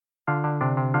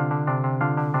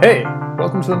Hey,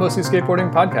 welcome to the Mostly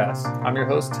Skateboarding Podcast. I'm your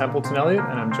host, Templeton Elliott,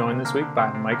 and I'm joined this week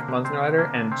by Mike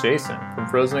Munzenrider and Jason from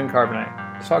Frozen in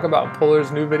Carbonite to talk about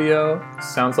Polar's new video.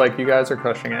 Sounds like you guys are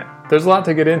crushing it. There's a lot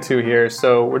to get into here,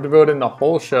 so we're devoting the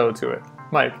whole show to it.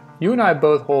 Mike, you and I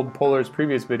both hold Polar's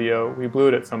previous video, We Blew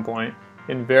It at Some Point,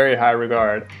 in very high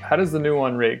regard. How does the new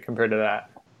one rate compared to that?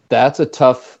 That's a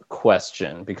tough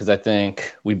question because I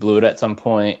think We Blew It at Some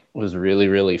Point was really,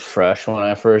 really fresh when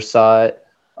I first saw it.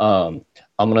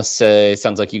 I'm going to say,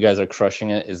 sounds like you guys are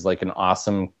crushing it, is like an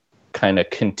awesome kind of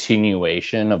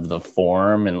continuation of the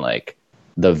form and like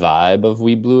the vibe of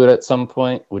We Blew It at Some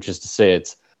Point, which is to say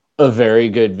it's a very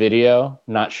good video.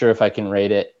 Not sure if I can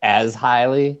rate it as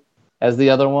highly as the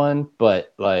other one,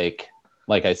 but like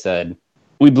I said,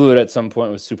 We Blew It at Some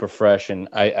Point was super fresh, and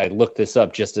I looked this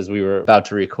up just as we were about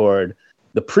to record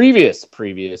the previous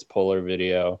Polar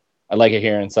video. I like it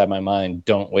here inside my mind.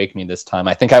 Don't Wake Me This Time.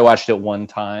 I think I watched it one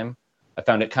time. I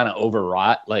found it kind of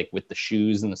overwrought, like with the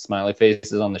shoes and the smiley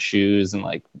faces on the shoes and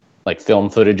like film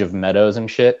footage of meadows and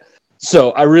shit.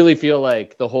 So I really feel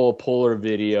like the whole Polar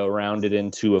video rounded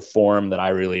into a form that I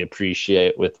really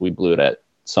appreciate with We Blew It at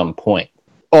Some Point.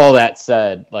 All that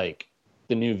said, like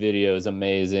the new video is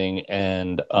amazing,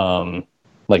 and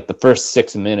like the first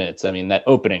 6 minutes, I mean, that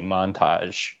opening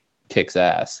montage kicks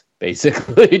ass,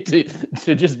 basically,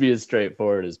 to just be as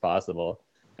straightforward as possible.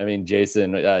 I mean,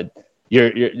 Jason,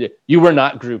 you were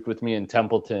not grouped with me in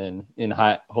Templeton in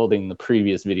holding the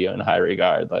previous video in high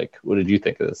regard. Like, what did you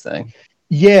think of this thing?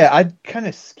 Yeah, I kind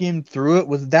of skimmed through it.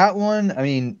 Was that one? I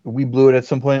mean, We Blew It at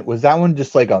Some Point. Was that one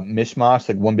just like a mishmash,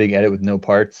 like one big edit with no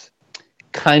parts?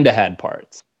 Kind of had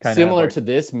parts. Similar to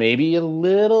this, maybe a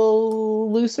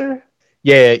little looser.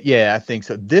 Yeah, I think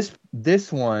so.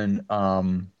 This one,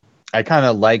 I kind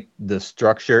of liked the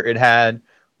structure it had,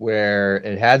 where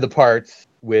it had the parts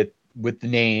with the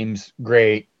names,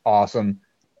 great, awesome,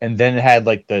 and then it had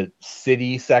like the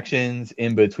city sections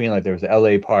in between. Like there was the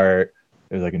LA part,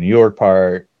 there's like a New York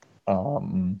part.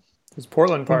 There's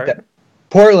Portland part.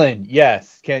 Portland,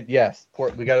 yes,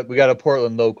 we got a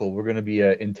Portland local. We're gonna be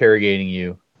interrogating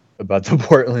you about the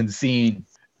Portland scene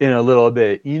in a little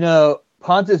bit. You know,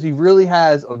 Pontus, he really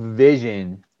has a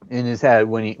vision in his head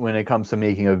when it comes to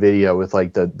making a video with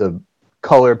like the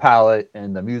color palette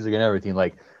and the music and everything.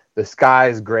 Like the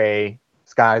sky's gray,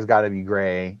 sky's got to be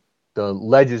gray. The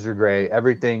ledges are gray.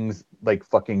 Everything's like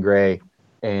fucking gray,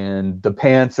 and the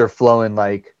pants are flowing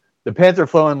like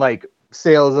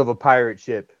sails of a pirate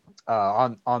ship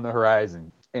on the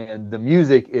horizon. And the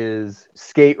music is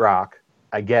skate rock,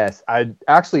 I guess. I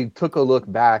actually took a look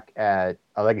back at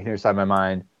I Like It Here Inside My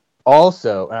Mind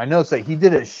also, and I noticed that he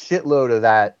did a shitload of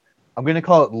that. I'm going to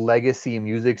call it legacy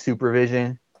music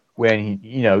supervision, when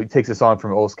he takes a song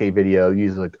from an old skate video,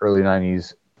 usually like the early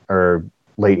 90s or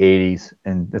late 80s,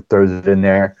 and throws it in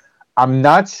there. I'm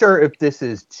not sure if this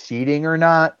is cheating or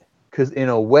not, because in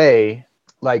a way,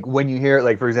 like when you hear it,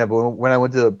 like for example, when I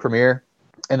went to the premiere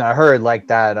and I heard like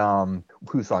that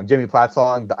whose song, Jimmy Platt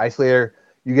song, The Isolator,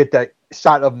 you get that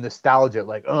shot of nostalgia,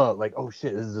 like oh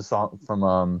shit, this is a song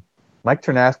from Mike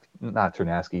Ternasky, not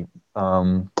Ternasky,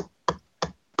 Tony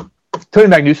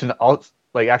Magnuson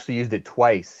actually used it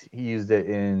twice. He used it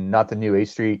in Not the New H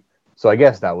Street, so I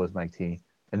guess that was Mike T.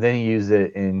 And then he used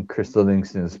it in Chris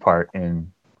Livingston's part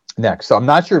in Next. So I'm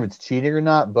not sure if it's cheating or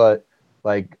not, but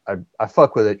like I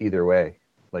fuck with it either way.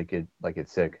 Like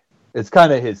it's sick. It's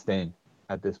kind of his thing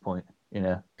at this point, you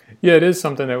know. Yeah, it is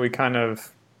something that we kind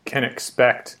of can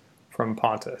expect from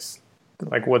Pontus.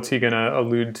 Like, what's he gonna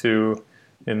allude to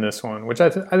in this one? Which I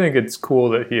think it's cool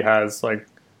that he has like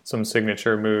some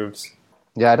signature moves.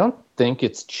 Yeah, I don't think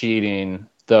it's cheating,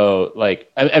 though. Like,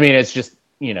 I mean, it's just,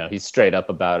 he's straight up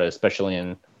about it, especially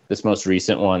in this most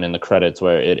recent one in the credits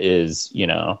where it is,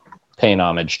 paying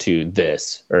homage to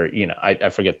this, or, I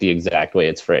forget the exact way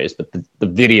it's phrased, but the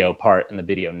video part and the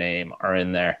video name are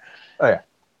in there. Oh, yeah.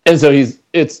 And so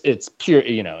it's pure,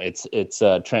 it's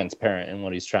transparent in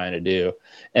what he's trying to do.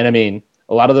 And I mean,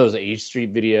 a lot of those H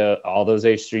Street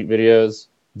videos,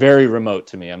 very remote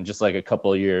to me. I'm just like a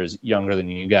couple of years younger than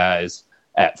you guys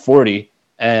at 40,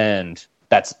 and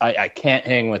that's I can't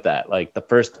hang with that. Like the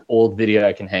first old video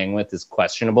I can hang with is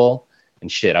Questionable, and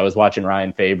shit, I was watching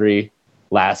Ryan Fabry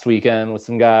last weekend with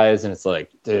some guys, and it's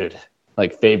like, dude,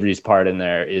 like Fabry's part in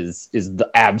there is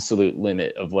the absolute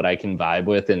limit of what I can vibe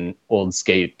with in old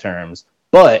skate terms.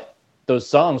 But those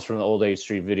songs from the old H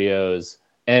Street videos,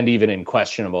 and even in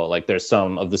Questionable, like there's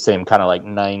some of the same kind of like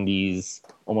 90s,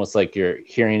 almost like you're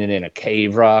hearing it in a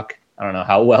cave rock. I don't know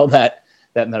how well that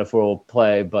metaphor will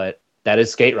play, but that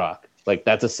is skate rock. Like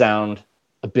that's a sound,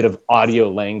 a bit of audio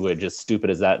language, as stupid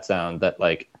as that sound, that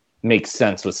like makes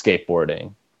sense with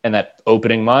skateboarding. And that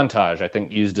opening montage, I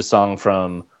think, used a song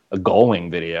from a Gullwing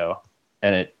video,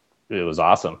 and it was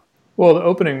awesome. Well, the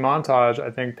opening montage, I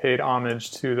think, paid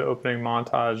homage to the opening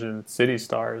montage in City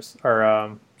Stars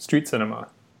or Street Cinema.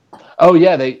 Oh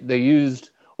yeah, they used,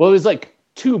 well, it was like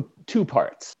two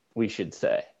parts, we should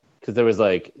say, because there was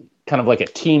like kind of like a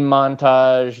team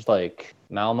montage, like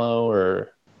Malmo,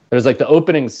 or there's like the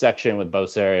opening section with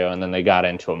Bosario, and then they got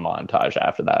into a montage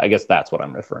after that. I guess that's what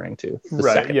I'm referring to. The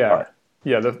Right. second Yeah. part.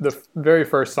 Yeah. The very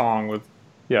first song with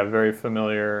very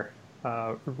familiar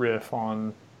riff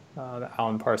on the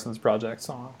Alan Parsons Project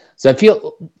song. So I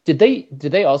feel, did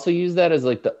they also use that as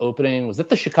like the opening? Was it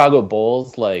the Chicago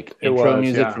Bulls like intro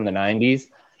music from the 90s?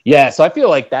 Yeah. So I feel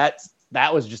like that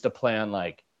was just a play on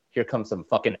like, here comes some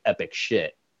fucking epic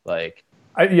shit. Like,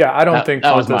 I don't think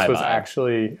that was Pontus my was vibe.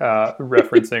 Actually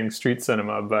referencing Street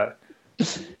Cinema, but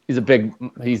he's a big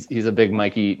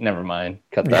Mikey. Never mind.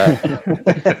 Cut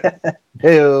that.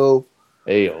 Heyo.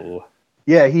 Heyo.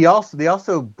 Yeah, they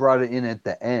also brought it in at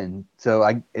the end.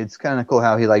 So it's kind of cool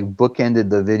how he like bookended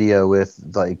the video with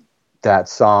like that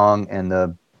song and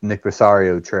the Nick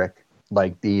Rosario trick,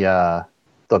 like the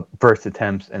first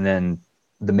attempts and then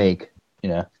the make, you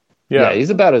know. Yeah, he's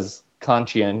about as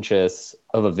conscientious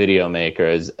of a video maker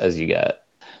as you get.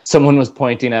 Someone was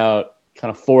pointing out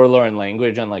kind of forlorn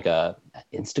language on like a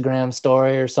Instagram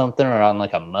story or something, or on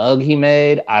like a mug he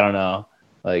made. I don't know.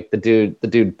 Like the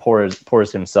dude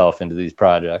pours himself into these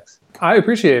projects. I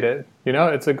appreciate it. You know,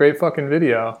 it's a great fucking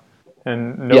video,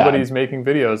 and nobody's making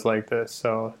videos like this.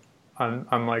 So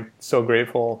I'm like so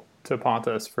grateful to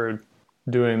Pontus for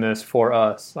doing this for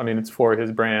us. I mean, it's for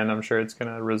his brand. I'm sure it's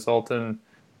going to result in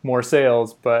more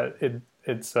sales, but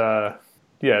it's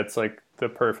like the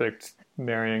perfect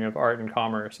marrying of art and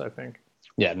commerce, I think.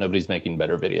 Yeah, nobody's making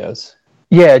better videos.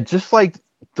 Yeah, just like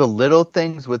the little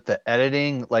things with the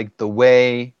editing, like the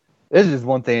way, this is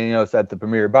one thing I noticed at the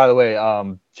premiere. By the way,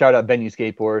 shout out Venue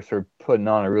Skateboards for putting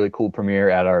on a really cool premiere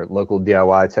at our local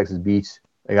DIY Texas Beach.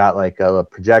 They got like a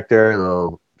projector, a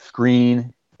little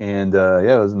screen, and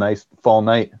it was a nice fall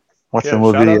night. Watching a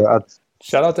little video.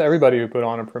 Shout out to everybody who put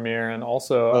on a premiere, and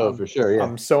also, for sure, yeah.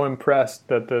 I'm so impressed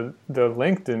that the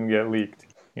link didn't get leaked.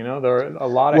 You know, there were a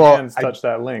lot of hands touched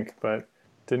that link, but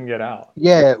didn't get out.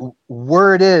 Yeah,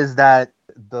 word is that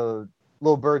the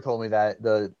little bird told me that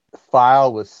the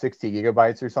file was 60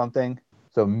 gigabytes or something.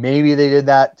 So maybe they did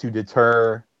that to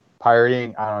deter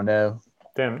pirating. I don't know.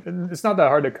 Damn, it's not that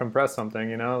hard to compress something,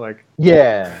 you know? Like,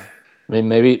 yeah. I mean,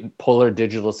 maybe Polar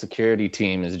Digital Security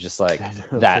Team is just like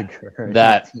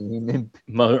that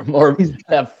more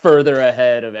that further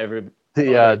ahead of every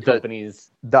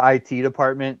companies. The IT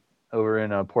department over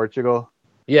in Portugal.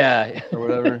 Yeah, or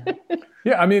whatever.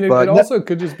 Yeah, I mean, it also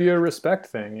could just be a respect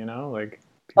thing, you know, like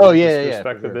people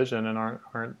respect the vision and aren't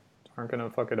gonna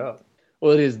fuck it up.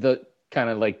 Well, it is the kind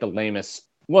of like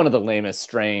one of the lamest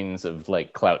strains of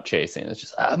like clout chasing. It's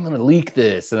just, I'm gonna leak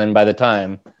this, and then by the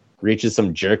time it reaches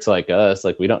some jerks like us,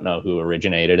 like we don't know who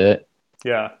originated it.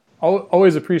 Yeah,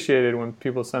 always appreciated when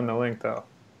people send the link though,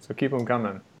 so keep them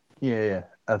coming. Yeah,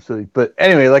 absolutely. But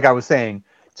anyway, like I was saying,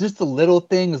 just the little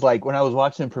things, like when I was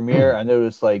watching Premiere, I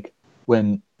noticed like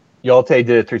when Yalte did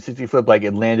a 360 flip, like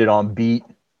it landed on beat,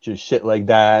 just shit like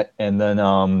that. And then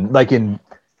like in,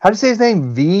 how do you say his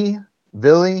name?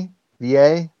 Ville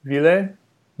Vester?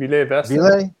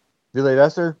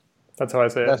 That's how I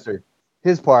say Vester. It.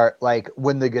 His part, like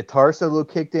when the guitar solo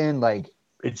kicked in, like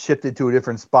it shifted to a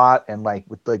different spot, and like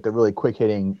with like the really quick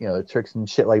hitting, you know, tricks and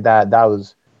shit like that, that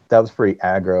was pretty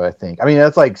aggro, I think. I mean,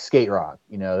 that's like skate rock,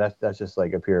 you know, that's just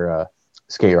like a pure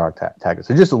skate rock tactic.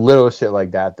 So just a little shit like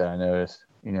that I noticed,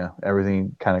 you know,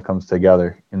 everything kind of comes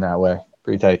together in that way.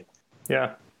 Pretty tight.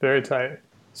 Yeah, very tight.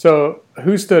 So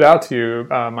who stood out to you,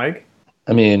 Mike?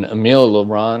 I mean, Emile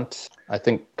Laurent. I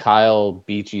think Kyle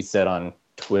Beachy said on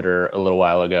Twitter a little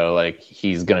while ago, like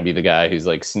he's going to be the guy who's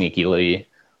like sneakily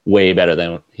way better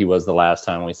than he was the last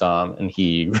time we saw him. And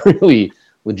he really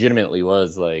legitimately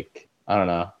was like, I don't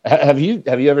know. Have you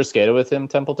ever skated with him,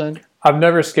 Templeton? I've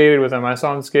never skated with him. I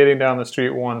saw him skating down the street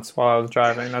once while I was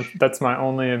driving. That's my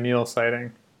only Emile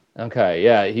sighting. Okay,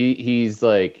 yeah, he's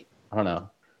like, I don't know,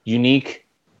 unique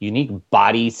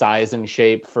body size and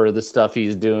shape for the stuff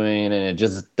he's doing, and it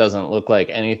just doesn't look like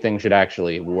anything should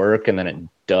actually work, and then it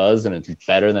does, and it's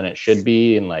better than it should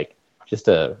be, and like just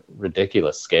a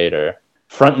ridiculous skater.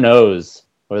 Front nose,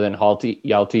 where then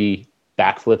Yalte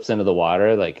backflips into the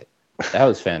water, like that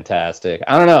was fantastic.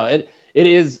 I don't know, it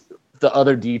is the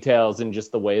other details and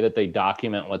just the way that they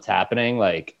document what's happening,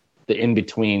 like the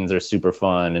in-betweens are super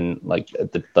fun, and like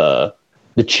the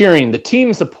cheering, the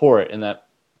team support in that,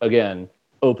 again,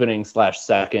 opening /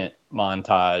 second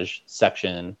montage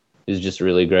section is just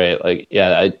really great. Like,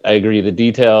 yeah, I agree. The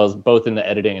details, both in the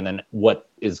editing and then what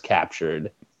is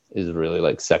captured, is really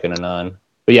like second to none.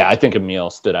 But yeah, I think Emil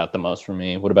stood out the most for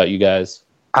me. What about you guys?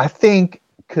 I think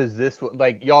because this,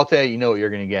 like, y'all say, you know what you're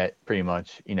going to get pretty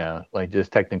much, like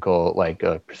just technical, like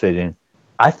precision.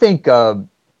 I think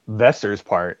Vester's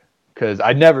part, because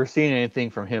I'd never seen anything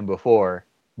from him before.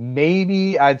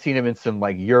 Maybe I'd seen him in some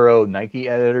like Euro Nike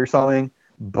edit or something,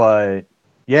 but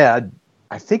yeah,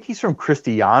 I think he's from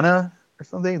Christiana or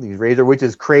something. These Razor, which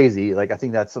is crazy. Like, I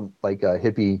think that's some like a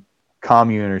hippie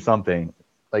commune or something.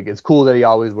 Like, it's cool that he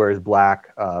always wears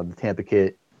black. The Tampa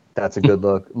kit, that's a good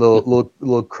look.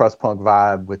 Little crust punk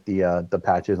vibe with the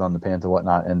patches on the pants and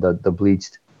whatnot, and the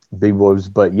bleached big boys.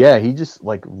 But yeah, he just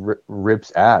like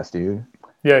rips ass, dude.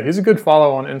 Yeah, he's a good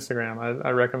follow on Instagram. I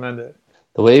recommend it.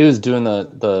 The way he was doing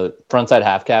the frontside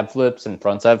half cab flips and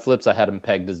frontside flips, I had him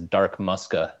pegged as Dark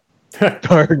Muska.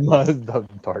 Dark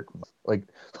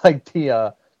like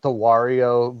the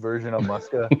Wario version of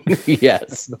Muska.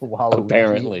 Yes, the Waluigi.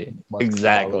 Apparently, Muska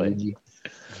exactly.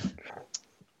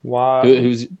 Waluigi.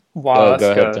 Who's? Wallaska. Oh,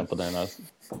 go ahead, Templeton.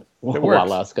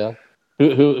 Wallaska.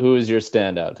 Who is your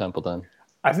standout, Templeton?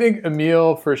 I think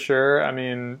Emil for sure. I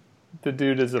mean, the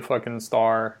dude is a fucking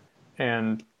star,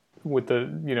 and with the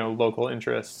local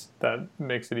interests, that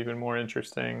makes it even more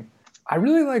interesting. I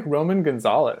really like Roman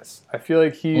Gonzalez. I feel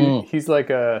like he's like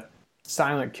a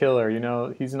silent killer.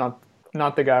 He's not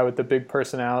the guy with the big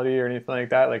personality or anything like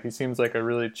that. Like, he seems like a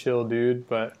really chill dude,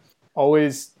 but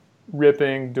always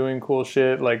ripping, doing cool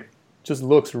shit. Like, just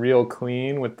looks real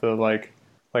clean with the like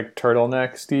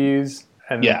turtleneck stees,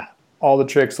 and all the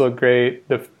tricks look great.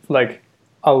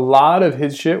 A lot of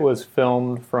his shit was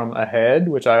filmed from ahead,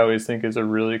 which I always think is a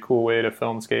really cool way to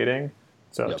film skating.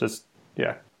 So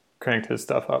cranked his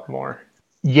stuff up more.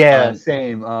 Yeah,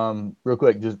 same. Real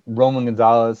quick, just Roman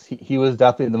Gonzalez. He was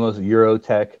definitely the most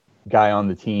Eurotech guy on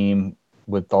the team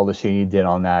with all the shit he did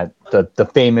on that. The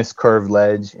famous curved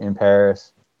ledge in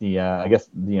Paris. I guess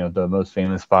the most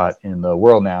famous spot in the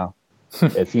world now.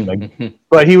 It seemed like,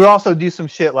 but he would also do some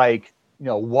shit like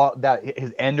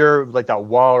his ender, like that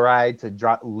wall ride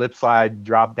to lip slide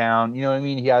drop down. You know what I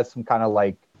mean? He has some kind of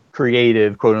like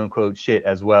creative quote unquote shit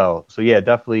as well. So yeah,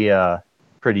 definitely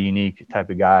pretty unique type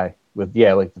of guy with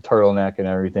like the turtleneck and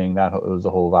everything. It was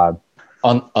a whole vibe.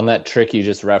 On that trick you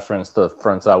just referenced, the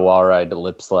frontside wall ride to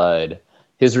lip slide,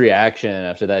 his reaction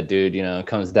after that dude,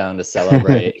 comes down to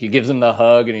celebrate. He gives him the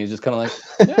hug and he's just kind of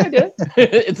like, yeah, I did.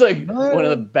 It's like one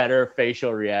of the better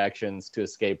facial reactions to a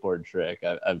skateboard trick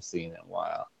I've seen in a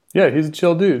while. Yeah, he's a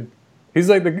chill dude. He's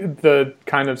like the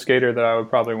kind of skater that I would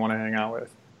probably want to hang out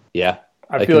with. Yeah.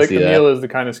 I feel like Emil is the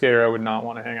kind of skater I would not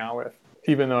want to hang out with,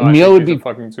 even though Emil would be a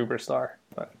fucking superstar.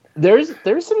 But there's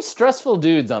some stressful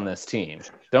dudes on this team.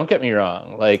 Don't get me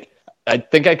wrong. Like, I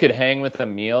think I could hang with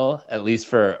Emil at least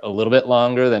for a little bit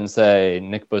longer than, say,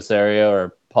 Nick Bosario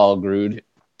or Paul Grund.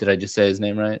 Did I just say his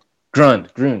name right?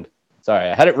 Grund. Sorry,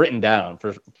 I had it written down.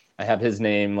 I have his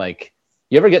name, like,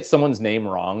 you ever get someone's name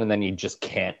wrong and then you just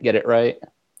can't get it right?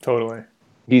 Totally.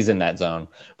 He's in that zone.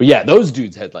 But yeah, those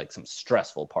dudes had like some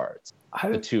stressful parts.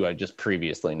 The two I just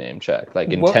previously name checked. Like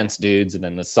intense dudes, and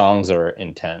then the songs are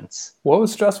intense. What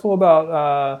was stressful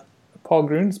about Paul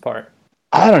Grund's part?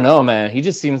 I don't know, man. He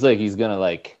just seems like he's gonna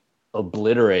like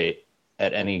obliterate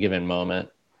at any given moment.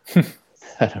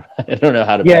 I don't know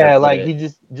how to. Yeah, like he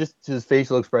just his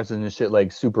facial expressions and shit,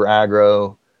 like super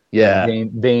aggro. Yeah,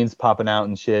 veins popping out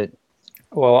and shit.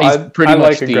 Well, I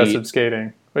like aggressive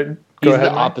skating. But he's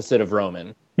the opposite of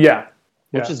Roman. Yeah,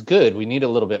 which is good. We need a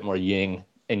little bit more yin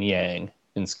and yang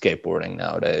in skateboarding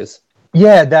nowadays.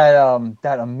 Yeah,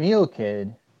 that Emil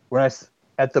kid. When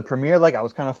at the premiere, like, I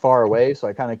was kind of far away, so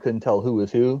I kind of couldn't tell who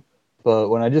was who. But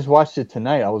when I just watched it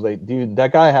tonight, I was like, dude,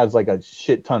 that guy has like a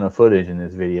shit ton of footage in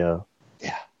this video.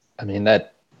 Yeah, I mean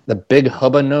the big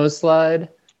hubba nose slide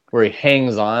where he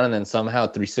hangs on and then somehow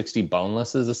 360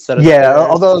 boneless is a set of stairs.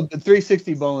 Although the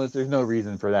 360 boneless, there's no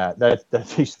reason for that.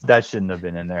 That shouldn't have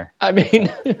been in there. I mean,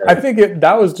 I think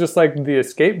that was just like the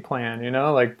escape plan,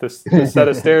 like the set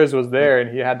of stairs was there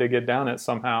and he had to get down it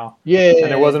somehow. Yeah,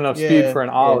 and there wasn't enough speed for an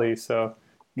ollie, so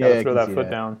gotta throw that foot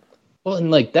down. Well,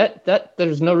 and like that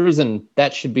there's no reason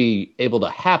that should be able to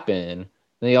happen.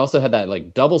 And he also had that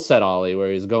like double set ollie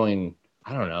where he's going,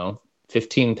 I don't know,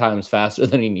 15 times faster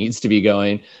than he needs to be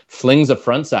going, flings a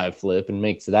frontside flip and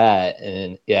makes that.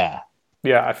 And yeah,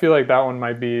 I feel like that one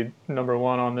might be number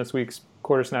one on this week's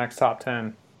Quarter Snacks top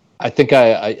 10. I think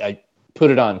I put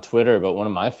it on Twitter, but one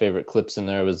of my favorite clips in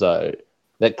there was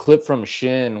that clip from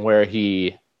Shin where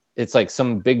it's like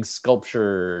some big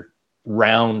sculpture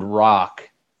round rock.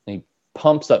 And he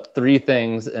pumps up three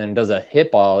things and does a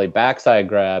hip ollie, backside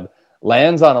grab,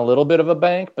 lands on a little bit of a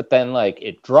bank, but then like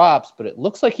it drops, but it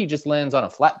looks like he just lands on a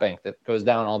flat bank that goes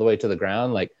down all the way to the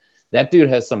ground. Like that dude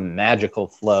has some magical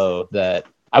flow that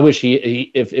I wish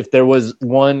if there was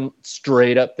one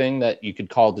straight up thing that you could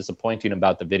call disappointing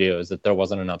about the video is that there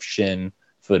wasn't enough shin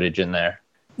footage in there.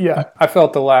 Yeah, I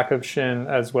felt the lack of shin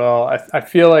as well. I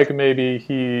feel like maybe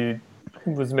he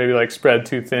was maybe like spread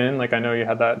too thin. Like I know you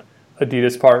had that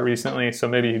Adidas part recently, so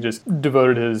maybe he just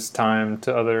devoted his time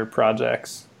to other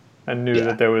projects and knew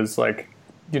that there was like,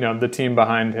 the team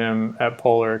behind him at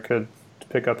Polar could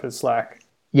pick up his slack.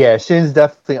 Yeah, Shin's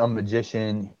definitely a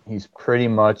magician. He's pretty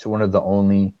much one of the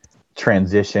only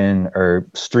transition or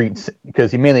streets,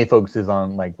 because he mainly focuses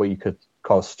on like what you could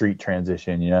call street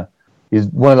transition. He's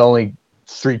one of the only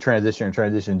street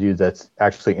transition dudes that's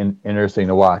actually interesting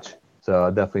to watch. So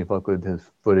I definitely fuck with his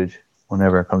footage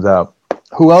whenever it comes out.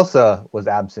 Who else was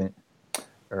absent?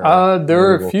 There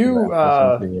were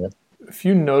a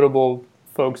few notable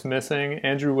folks missing: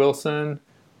 Andrew Wilson,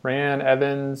 Ryan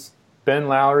Evans, Ben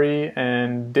Lowry,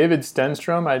 and David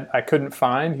Stenstrom. I couldn't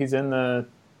find. He's in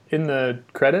the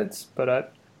credits,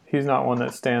 but he's not one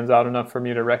that stands out enough for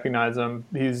me to recognize him.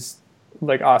 He's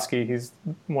like Oski. He's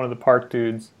one of the park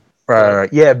dudes.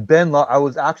 Right. Yeah, I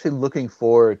was actually looking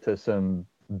forward to some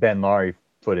Ben Lowry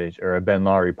footage or a Ben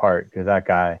Lowry part, because that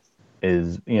guy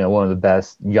is one of the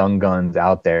best young guns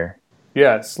out there.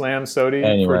 Yeah, Slam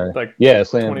Sodi for like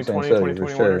Slam 2020, Sodi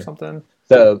 2021 sure. or something.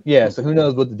 So who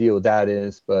knows what the deal with that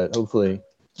is, but hopefully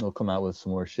he'll come out with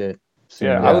some more shit soon.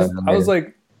 Yeah, I was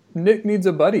like, Nick needs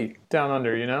a buddy down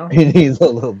under, He needs a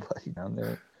little buddy down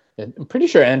there. I'm pretty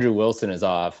sure Andrew Wilson is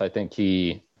off. I think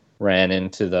he ran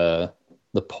into the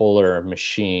polar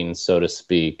machine, so to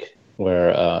speak,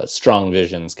 where strong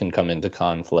visions can come into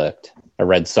conflict. I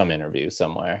read some interview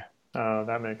somewhere. Oh,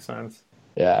 that makes sense.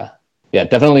 Yeah, it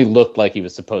definitely looked like he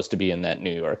was supposed to be in that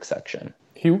New York section.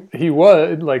 He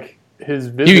was, like, his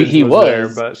vision was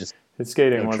there, but just his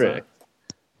skating wasn't.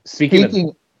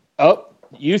 Speaking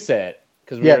you say it,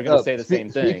 because we were going to say the same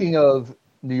thing. Speaking of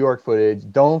New York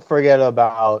footage, don't forget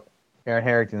about Aaron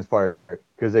Harrington's part,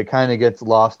 because it kind of gets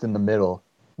lost in the middle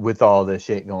with all this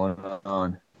shit going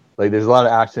on. Like, there's a lot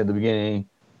of action at the beginning.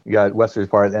 You got Wester's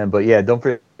part at the end, but yeah, don't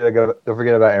forget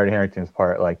about Aaron Harrington's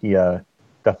part. Like, he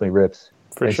definitely rips.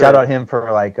 For and sure. Shout out him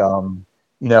for like,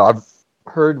 I've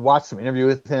watched some interview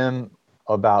with him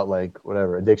about like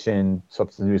whatever addiction,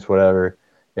 substance abuse, whatever,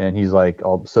 and he's like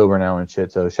all sober now and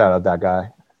shit. So shout out that guy.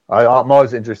 I'm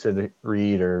always interested to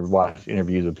read or watch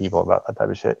interviews with people about that type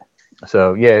of shit.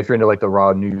 So yeah, if you're into like the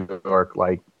raw New York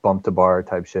like bump to bar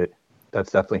type shit,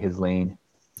 that's definitely his lane.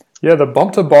 Yeah, the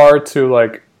bump to bar to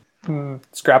like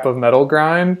scrap of metal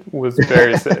grind was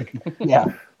very sick.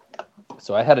 Yeah.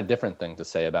 So I had a different thing to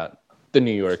say about the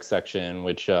New York section,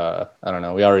 which I don't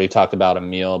know. We already talked about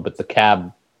Emil, but the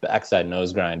cab backside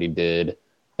nose grind he did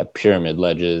at Pyramid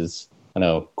Ledges. I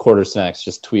know Quarter Snacks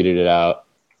just tweeted it out.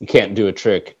 You can't do a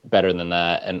trick better than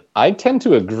that. And I tend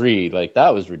to agree. Like, that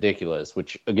was ridiculous,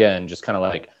 which, again, just kind of,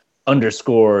 like,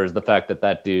 underscores the fact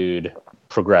that dude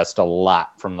progressed a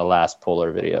lot from the last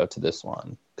Polar video to this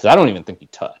one. Because I don't even think he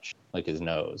touched, like, his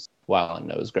nose while on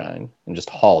nose grind and just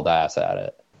hauled ass at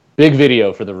it. Big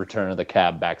video for the return of the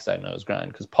cab backside nose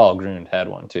grind, because Paul Grund had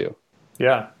one, too.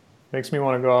 Yeah. Makes me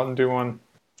want to go out and do one.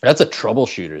 That's a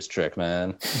troubleshooter's trick,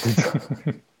 man.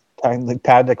 Like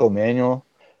tactical manual.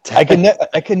 I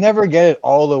can never get it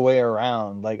all the way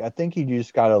around. Like, I think you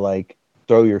just gotta like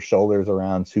throw your shoulders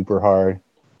around super hard.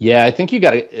 Yeah, I think you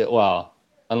gotta. Well,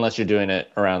 unless you're doing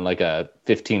it around like a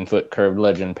 15-foot curved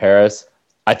ledge in Paris,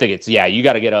 I think you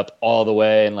got to get up all the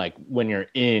way, and like when you're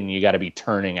in, you got to be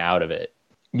turning out of it.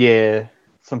 Yeah,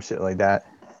 some shit like that.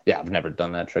 Yeah, I've never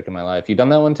done that trick in my life. You done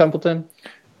that one, Templeton?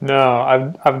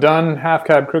 No, I've done half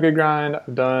cab crooked grind.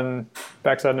 I've done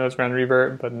backside nose grind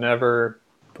revert, but never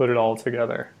put it all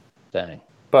together. Dang.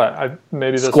 But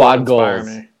maybe this Squad will inspire goals.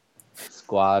 me.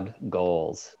 Squad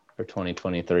goals for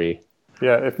 2023.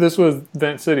 Yeah, if this was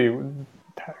Vent City,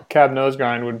 cab nose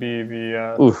grind would be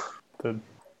the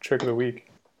trick of the week.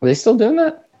 Are they still doing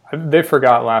that? They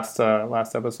forgot last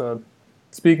episode.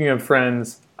 Speaking of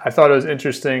friends, I thought it was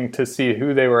interesting to see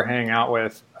who they were hanging out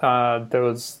with. There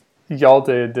was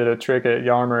Hjalte did a trick at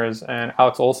Yarmers, and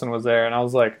Alex Olsen was there, and I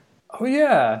was like, oh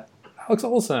yeah, Alex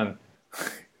Olsen.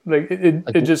 Like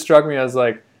it just struck me as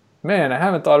like, man, I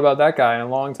haven't thought about that guy in a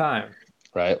long time.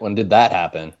 Right. When did that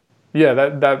happen? Yeah,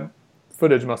 that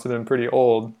footage must have been pretty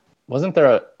old. Wasn't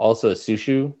there also a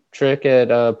Sushu trick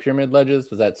at Pyramid Ledges?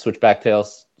 Was that switch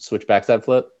backside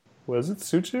flip? Was it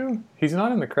Suchu? He's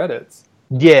not in the credits.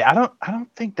 Yeah, I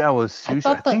don't think that was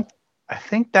Suchu. I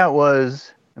think that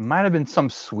was, it might have been some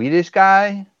Swedish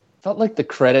guy. Felt like the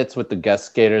credits with the guest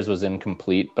skaters was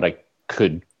incomplete, but I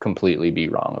could completely be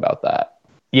wrong about that.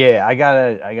 Yeah, I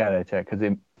gotta check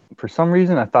because for some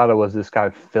reason I thought it was this guy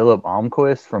Philip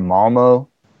Almquist from Malmo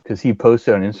because he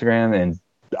posted on Instagram, and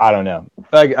I don't know.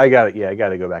 I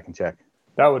gotta go back and check.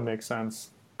 That would make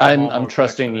sense. I'm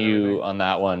trusting you on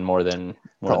that one more than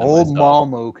the old myself.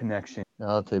 Malmo connection.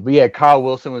 I'll tell you. But yeah, Kyle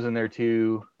Wilson was in there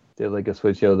too. Did like a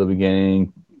switch show at the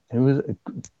beginning. Who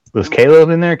was Caleb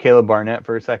in there? Caleb Barnett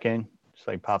for a second, just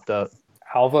like popped up.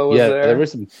 Alva was there. There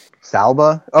was some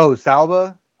Salba. Oh,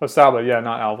 Salba. Oh, Salba. Yeah,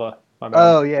 not Alva. My bad.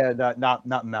 Oh yeah, not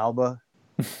Malba.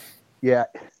 Yeah.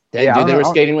 Dang, Yeah, dude, they were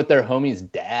skating with their homie's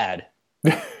dad.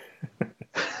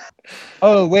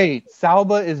 Oh wait,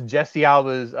 Salba is Jesse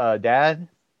Alba's dad.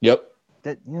 Yep.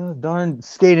 That darn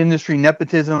skate industry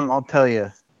nepotism. I'll tell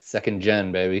you. Second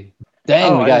gen, baby.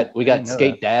 Dang, we got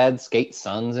skate dads, skate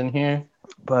sons in here.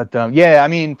 But yeah, I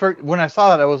mean, when I saw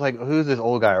that, I was like, "Who's this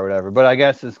old guy or whatever?" But I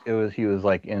guess he was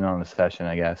like in on the session,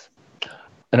 I guess.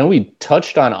 I know we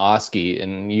touched on Oski,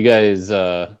 and you guys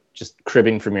just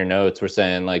cribbing from your notes were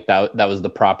saying like that was the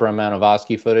proper amount of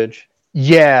Oski footage.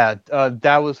 Yeah,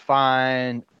 that was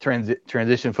fine.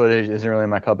 Transition footage isn't really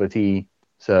my cup of tea.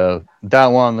 So that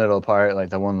one little part, like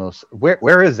that one of those.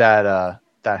 Where is that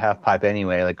half pipe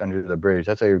anyway? Like under the bridge.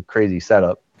 That's a crazy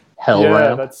setup. Hell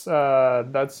yeah, ramp.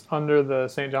 that's under the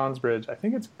St. John's Bridge. I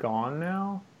think it's gone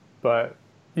now, but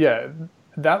yeah,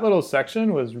 that little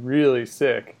section was really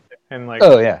sick. And like,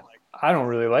 oh yeah, I don't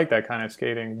really like that kind of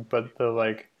skating, but the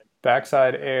like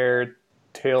backside air,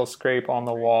 tail scrape on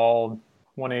the wall,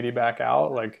 180 back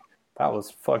out, like that was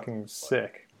fucking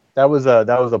sick. That was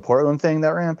a Portland thing, that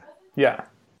ramp. Yeah.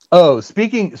 Oh,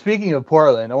 speaking of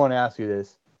Portland, I want to ask you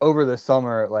this. Over the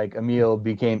summer, like Emil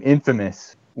became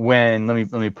infamous when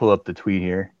let me pull up the tweet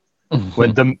here.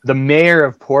 When the mayor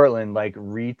of Portland like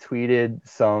retweeted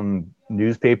some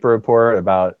newspaper report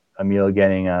about Emil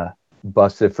getting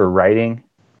busted for writing.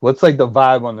 What's like the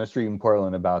vibe on the street in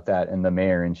Portland about that and the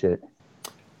mayor and shit?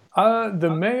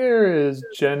 The mayor is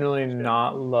generally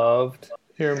not loved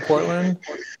here in Portland.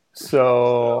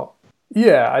 So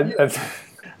yeah, I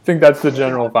think that's the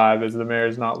general vibe is the mayor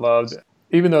is not loved.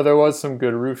 Even though there was some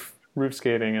good roof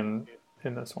skating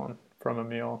in this one from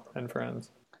Emil and friends.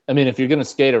 I mean, if you're gonna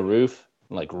skate a roof,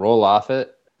 like roll off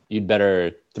it, you'd better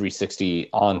 360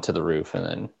 onto the roof and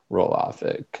then roll off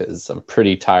it, because I'm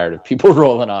pretty tired of people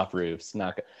rolling off roofs.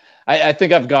 I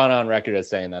think I've gone on record as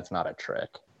saying that's not a trick.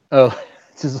 Oh,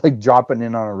 just like dropping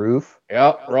in on a roof?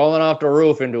 Yep, rolling off the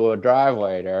roof into a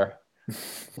driveway there.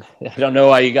 I don't know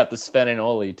why you got the spinning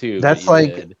ollie too. That's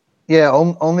like, yeah,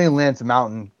 only Lance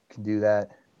Mountain can do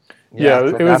that. Yeah,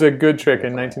 it was a good trick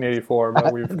in 1984,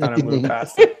 but we've kind of moved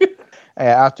past it.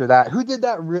 After that, who did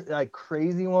that like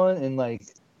crazy one? And like,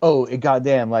 oh, it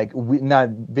goddamn like not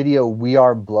video. We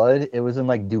Are Blood. It was in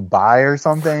like Dubai or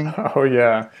something. Oh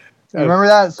yeah, you remember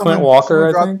that? Clint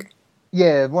Walker, I think.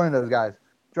 Yeah, one of those guys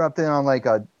dropped in on like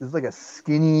a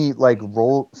skinny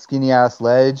ass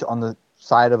ledge on the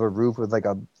side of a roof with like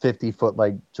a 50-foot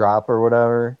like drop or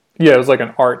whatever. Yeah, it was like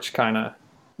an arch kind of.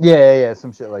 Yeah,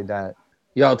 some shit like that.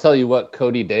 Yeah, I'll tell you what,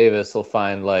 Cody Davis will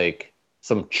find like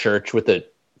some church with a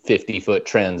 50-foot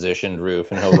transitioned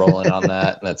roof and he'll roll in on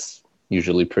that. And that's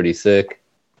usually pretty sick.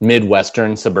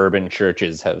 Midwestern suburban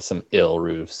churches have some ill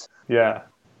roofs. Yeah.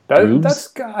 I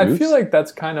feel like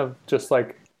that's kind of just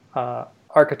like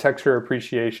architecture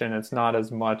appreciation. It's not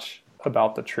as much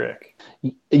about the trick.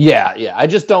 Yeah. I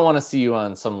just don't want to see you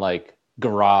on some like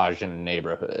garage in a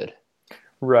neighborhood.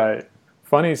 Right.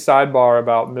 Funny sidebar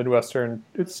about Midwestern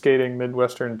skating,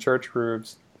 Midwestern church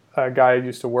roofs. A guy I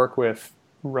used to work with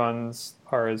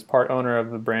is part owner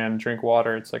of the brand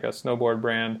Drinkwater. It's like a snowboard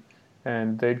brand.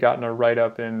 And they'd gotten a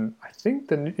write-up in, I think,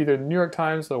 either the New York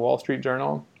Times or the Wall Street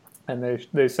Journal. And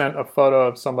they sent a photo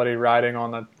of somebody riding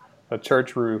on a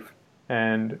church roof.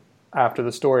 And after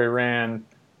the story ran,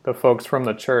 the folks from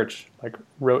the church like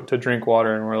wrote to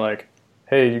Drinkwater and were like,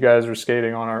 hey, you guys are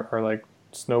skating on or like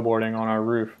snowboarding on our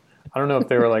roof. I don't know if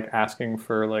they were like asking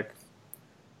for like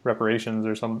reparations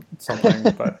or something,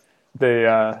 but they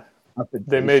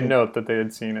made note that they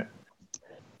had seen it.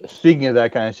 Speaking of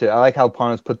that kind of shit, I like how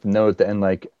Pontus put the note at the end,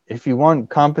 like, if you want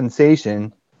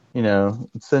compensation,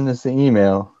 send us an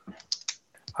email.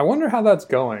 I wonder how that's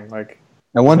going. Like,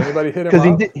 I wonder, anybody hit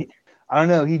him up? I don't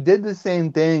know. He did the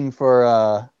same thing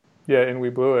for and We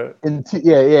Blew It. 2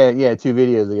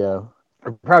 videos ago,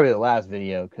 or probably the last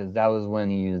video, because that was when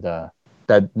he used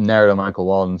that Naruto Michael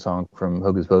Walden song from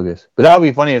Hocus Pocus. But that would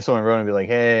be funny if someone wrote and be like,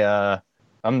 hey,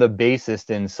 I'm the bassist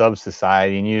in Sub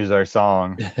Society and used our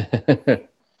song.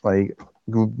 Like,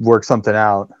 work something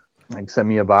out. Like, send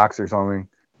me a box or something.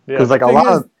 Yeah, 'Cause, like, the a thing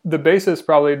lot is, of- the bassist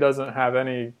probably doesn't have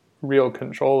any real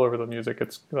control over the music.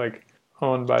 It's like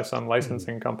owned by some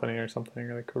licensing company or something,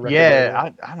 or like a record label. Yeah,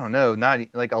 I don't know. Not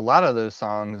like a lot of those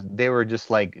songs, they were just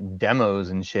like demos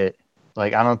and shit.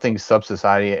 Like I don't think Sub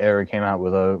Society ever came out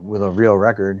with a real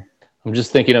record. I'm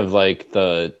just thinking of like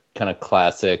the kind of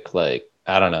classic, like,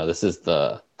 I don't know, this is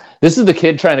the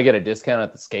kid trying to get a discount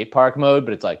at the skate park mode,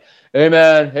 but it's like, hey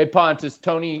man, hey Pontus,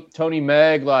 Tony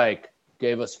Meg like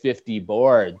gave us 50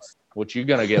 boards. What you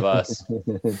gonna give us?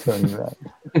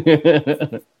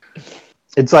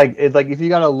 It's like if you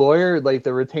got a lawyer, like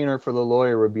the retainer for the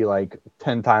lawyer would be like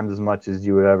 10 times as much as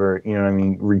you would ever, you know what I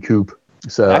mean, recoup.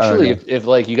 So Actually, if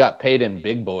like you got paid in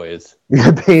big boys, you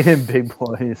got paid in big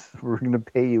boys, we're gonna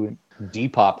pay you in.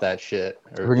 Depop that shit.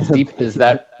 Or We're gonna is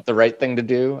that the right thing to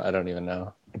do? I don't even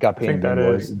know. Got I paid think in that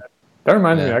big is. boys. That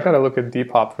reminds me, Yeah. I gotta look at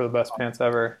Depop for the best pants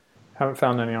ever. Haven't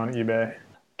found any on eBay.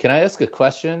 Can I ask a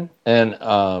question? And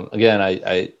again,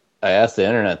 I asked the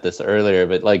internet this earlier,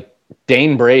 but like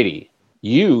Dane Brady,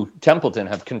 you, Templeton,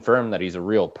 have confirmed that he's a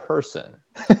real person.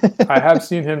 I have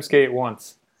seen him skate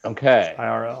once, Okay.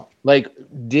 IRL. Like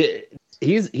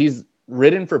he's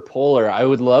ridden for Polar. I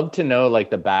would love to know like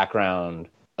the background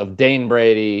of Dane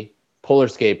Brady, Polar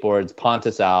Skateboards,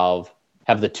 Pontus Alve.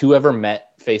 Have the two ever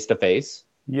met face to face?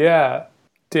 Yeah,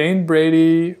 Dane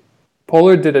Brady,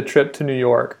 Polar did a trip to New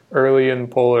York early in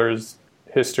Polar's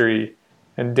history,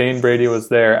 and Dane Brady was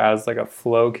there as like a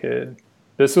flow kid.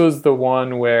 This was the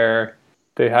one where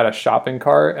they had a shopping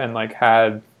cart and like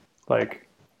had like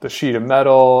the sheet of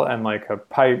metal and like a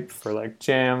pipe for like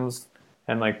jams,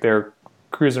 and like they're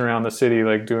cruising around the city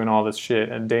like doing all this shit,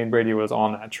 and Dane Brady was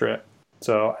on that trip.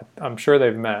 So I'm sure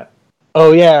they've met.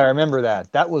 Oh yeah, I remember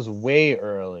that. That was way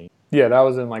early. Yeah, that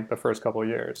was in like the first couple of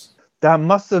years. That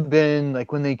must have been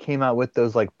like when they came out with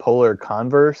those like Polar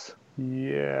Converse.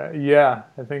 Yeah,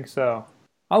 I think so.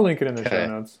 I'll link it in the show Okay.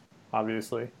 notes,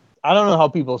 obviously. I don't know how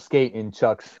people skate in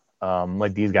Chucks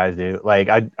like these guys do. Like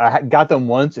I got them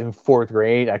once in 4th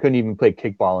grade. I couldn't even play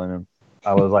kickball in them.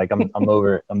 I was like, I'm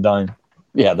over it. I'm done.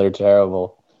 Yeah, they're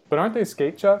terrible. But aren't they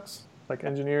skate chucks? Like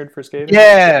engineered for skating?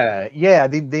 Yeah.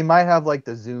 They might have like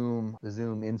the Zoom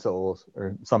insoles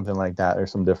or something like that, or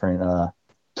some different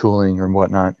tooling or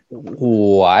whatnot.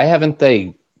 Why haven't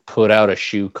they put out a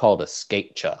shoe called a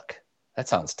skate chuck? That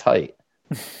sounds tight.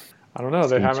 I don't know. They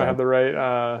Skate haven't chuck. had the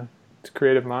right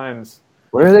creative minds,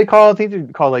 What are they called? I think they're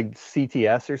called like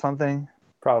CTS or something.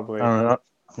 probably. I don't know.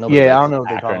 Nobody Yeah, I likes don't know what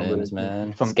they call them, but acronyms, it's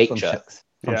man. some Skate shit. chucks.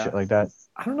 Some Yeah. shit like that.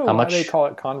 I don't know How why much- they call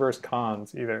it Converse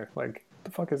Cons either. Like, what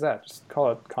the fuck is that? Just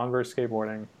call it Converse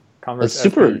skateboarding. Converse It's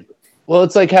super. SB. Well,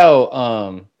 it's like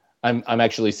how I'm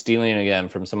actually stealing again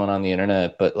from someone on the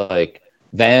internet, but like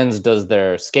Vans does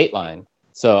their skate line.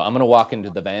 So I'm gonna walk into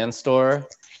the Vans store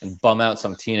and bum out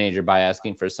some teenager by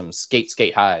asking for some skate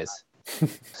highs.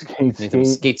 Need some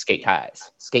skate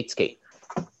highs. Skate.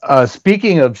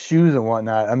 Speaking of shoes and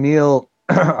whatnot, Emil,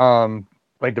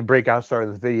 like the breakout star of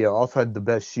this video, also had the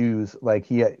best shoes. Like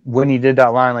when he did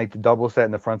that line, like the double set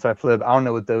and the frontside flip. I don't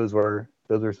know what those were.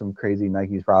 Those were some crazy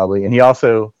Nikes probably. And he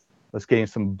also was getting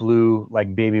some blue,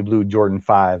 like baby blue Jordan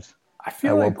 5s. I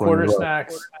feel At one like point Quarter as well.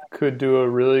 Snacks could do a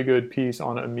really good piece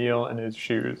on Emil and his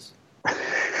shoes.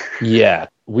 Yeah,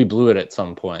 we blew it at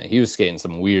some point. He was skating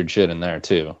some weird shit in there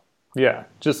too. Yeah,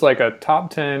 just like a top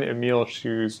 10 Emil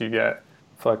shoes. You get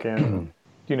fucking,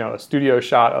 a studio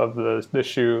shot of the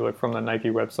shoe, like from the Nike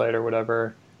website or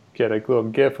whatever. Get a little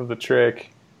gif of the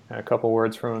trick and a couple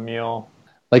words from Emil.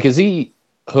 Like, is he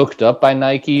hooked up by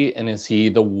Nike, and is he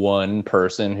the one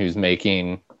person who's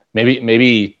making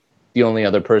maybe the only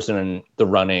other person in the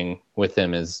running with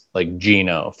him is like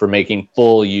Gino for making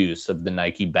full use of the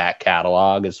Nike back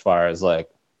catalog as far as like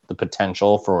the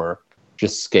potential for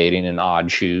just skating in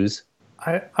odd shoes?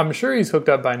 I'm sure he's hooked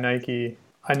up by Nike.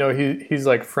 I know he's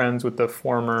like friends with the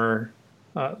former,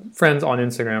 friends on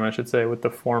Instagram, I should say, with the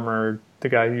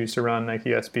guy who used to run Nike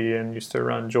SB and used to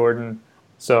run Jordan.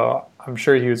 So I'm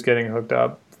sure he was getting hooked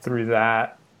up through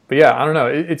that. But yeah, I don't know.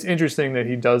 It's interesting that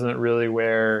he doesn't really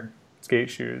wear skate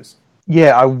shoes.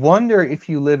 Yeah, I wonder if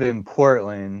you live in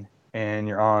Portland and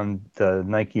you're on the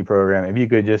Nike program, if you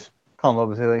could just call him up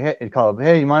and say like,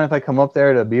 hey, you mind if I come up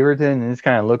there to Beaverton and just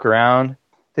kind of look around,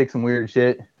 take some weird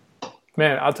shit?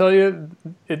 Man, I'll tell you,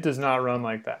 it does not run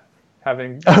like that.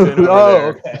 Having been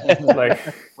over there, okay. like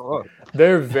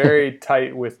they're very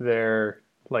tight with their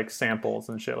like samples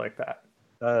and shit like that.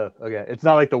 Okay. It's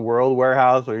not like the World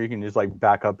Warehouse where you can just like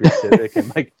back up your Civic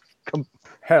and like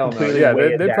Hell no. completely Yeah,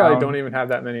 weigh it they probably down. don't even have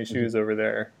that many shoes over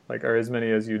there, like, or as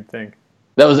many as you'd think.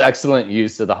 That was excellent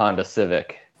use of the Honda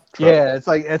Civic. Yeah, it's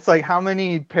like how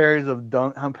many pairs of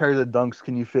dunks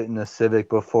can you fit in a Civic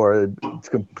before it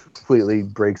completely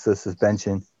breaks the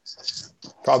suspension?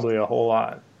 Probably a whole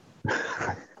lot.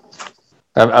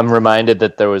 I'm reminded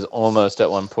that there was almost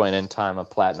at one point in time a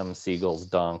Platinum Seagulls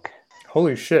dunk.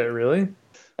 Holy shit! Really?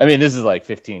 I mean, this is like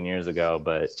 15 years ago,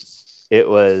 but it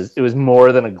was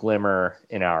more than a glimmer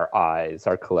in our eyes,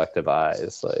 our collective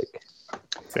eyes. Like,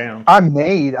 damn.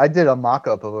 I did a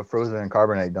mock-up of a Frozen and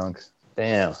Carbonite dunk.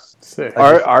 Damn. Sick.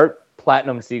 Our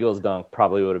Platinum Seagulls dunk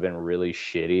probably would have been really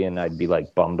shitty, and I'd be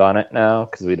like bummed on it now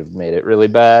because we'd have made it really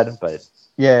bad. But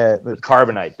yeah, the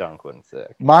Carbonite dunk wasn't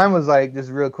sick. Mine was like just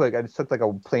real quick. I just took like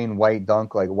a plain white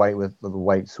dunk, like white with a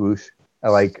white swoosh. I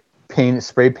like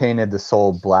spray painted the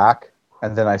sole black,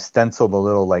 and then I stenciled a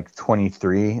little like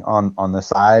 23 on the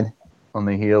side. On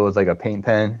the heel was like a paint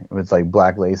pen with like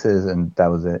black laces, and that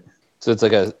was it. So it's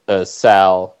like a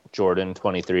Sal Jordan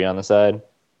 23 on the side.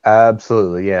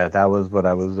 Absolutely, yeah. That was what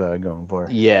I was going for.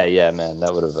 Yeah, man.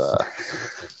 That would have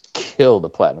killed the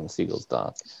Platinum Seagulls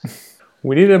dunk.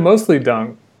 We need a mostly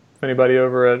dunk. If anybody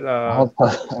over at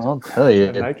I'll tell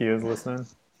you, Nike is listening.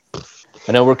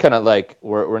 I know we're kind of like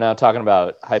we're now talking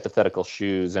about hypothetical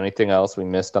shoes. Anything else we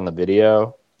missed on the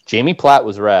video? Jamie Platt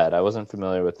was red. I wasn't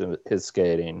familiar with his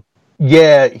skating.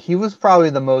 Yeah, he was probably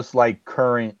the most like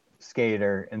current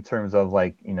skater in terms of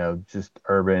like just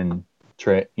urban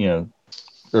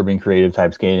creative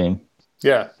type skating.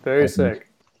 Yeah, very sick.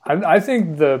 I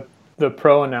think the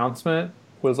pro announcement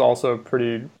was also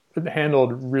pretty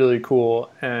handled really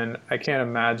cool, and I can't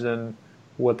imagine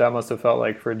what that must have felt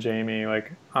like for Jamie.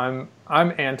 Like I'm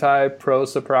anti pro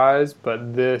surprise,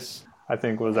 but this I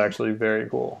think was actually very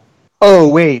cool. Oh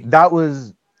wait, that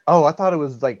was I thought it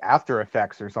was like After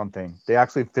Effects or something. They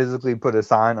actually physically put a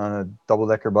sign on a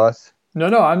double-decker bus.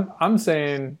 No, I'm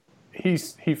saying he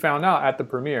found out at the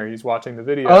premiere. He's watching the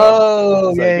video. Oh,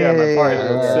 he's yeah, my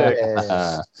partner looks sick.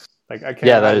 yeah. Like I can't.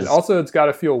 Yeah, that is. Also, it's got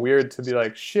to feel weird to be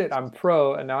like, shit, I'm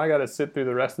pro, and now I got to sit through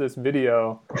the rest of this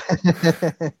video.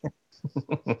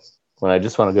 When I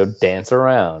just want to go dance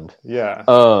around. Yeah.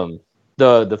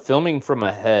 The filming from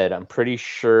ahead, I'm pretty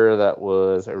sure that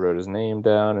was. I wrote his name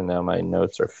down, and now my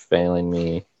notes are failing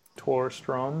me.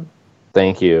 Torstrom.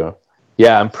 Thank you.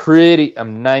 Yeah, I'm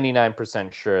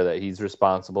 99% sure that he's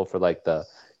responsible for like the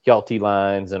Hjalti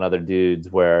lines and other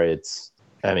dudes where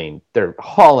they're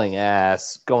hauling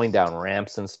ass, going down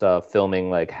ramps and stuff, filming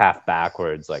like half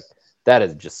backwards. Like that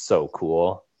is just so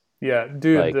cool. Yeah,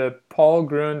 dude, like, the Paul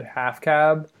Grund half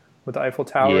cab with the Eiffel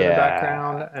Tower in the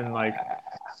background, and like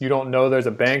you don't know there's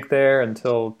a bank there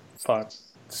until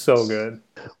so good.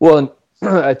 Well, and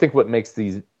I think what makes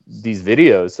these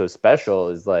videos so special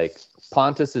is like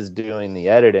Pontus is doing the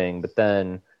editing, but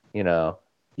then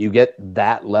you get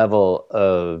that level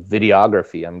of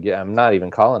videography. I'm not even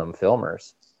calling them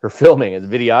filmers or filming. It's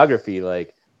videography.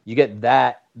 Like you get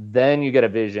that, then you get a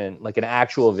vision, like an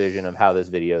actual vision of how this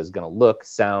video is going to look,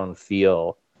 sound,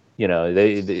 feel.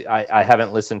 I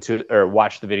haven't listened to or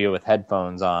watched the video with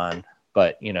headphones on,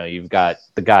 but you've got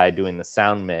the guy doing the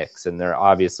sound mix, and they're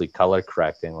obviously color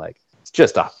correcting. Like it's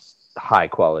just a high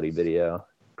quality video,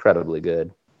 incredibly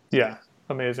good. Yeah,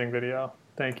 amazing video.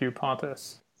 Thank you,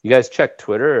 Pontus. You guys check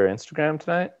Twitter or Instagram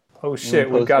tonight? Oh shit,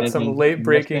 we've got some late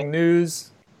breaking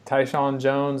news. Tyshawn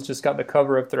Jones just got the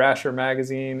cover of Thrasher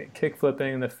magazine,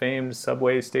 kickflipping the famed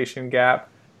subway station gap.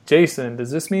 Jason,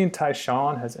 does this mean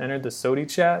Tyshawn has entered the Sodi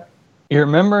chat? You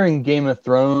remember in Game of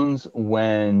Thrones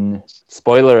when...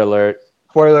 Spoiler alert,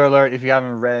 if you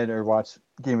haven't read or watched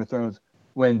Game of Thrones,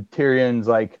 when Tyrion's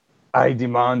like, I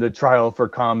demand a trial for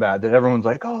combat, that everyone's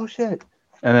like, oh shit.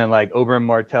 And then like Oberyn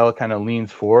Martell kind of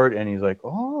leans forward and he's like,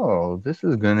 oh, this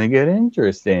is going to get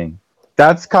interesting.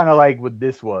 That's kind of like what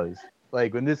this was.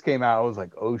 Like when this came out, I was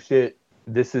like, oh shit,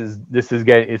 this is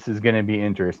going to be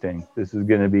interesting. This is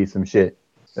going to be some shit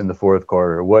in the fourth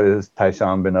quarter. What has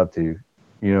Tyshawn been up to?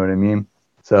 You know what I mean?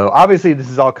 So obviously this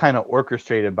is all kind of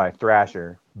orchestrated by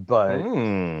Thrasher, but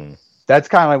that's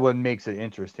kind of like what makes it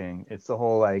interesting. It's the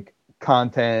whole like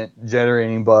content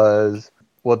generating buzz.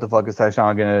 What the fuck is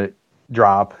Tyshawn going to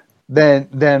drop?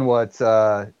 Then what's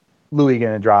Louis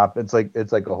going to drop? It's like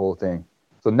a whole thing.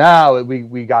 So now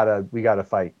we gotta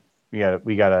fight. We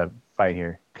gotta fight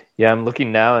here. Yeah, I'm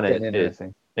looking now, and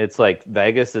it's like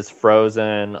Vegas is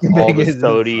frozen. All the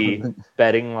Sodi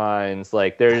betting lines,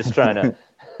 like they're just trying to,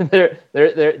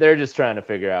 they're just trying to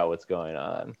figure out what's going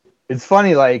on. It's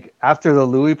funny, like after the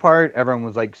Louis part, everyone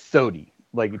was like Sodi,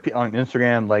 like on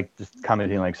Instagram, like just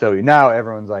commenting like Sodi. Now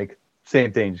everyone's like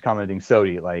same thing, just commenting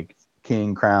Sodi, like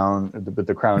king crown with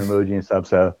the crown emoji and stuff.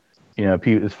 So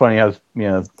it's funny how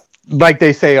like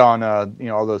they say on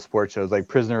all those sports shows, like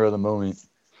prisoner of the moment.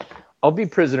 I'll be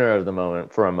prisoner of the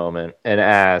moment for a moment and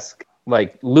ask,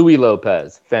 like, Louis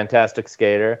Lopez, fantastic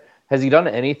skater. Has he done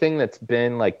anything that's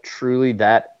been like truly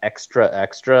that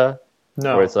extra?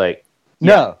 No. Where it's like,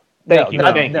 No. Thank you.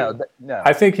 No.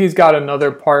 I think he's got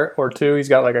another part or two. He's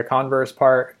got like a Converse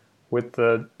part with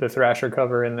the Thrasher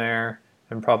cover in there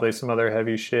and probably some other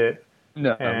heavy shit.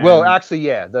 No. And- Well, actually,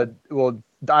 yeah.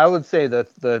 I would say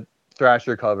that the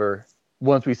Thrasher cover,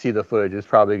 once we see the footage, is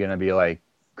probably going to be like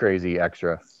crazy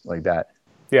extra like that.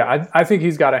 Yeah, I think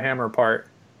he's got a hammer part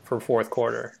for fourth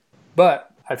quarter.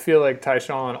 But I feel like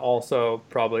Tyshawn also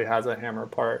probably has a hammer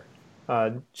part.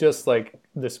 Just like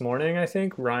this morning, I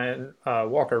think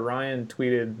Walker Ryan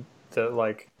tweeted that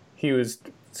like he was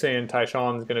saying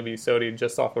Tyshawn's going to be Sodi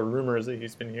just off of rumors that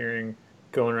he's been hearing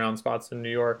going around spots in New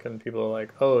York, and people are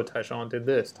like, oh, Tyshawn did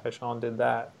this, Tyshawn did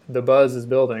that. The buzz is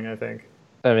building, I think.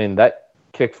 I mean, that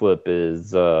kickflip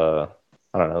is, I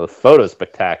don't know, the photo's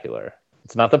spectacular.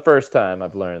 It's not the first time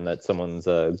I've learned that someone's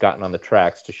gotten on the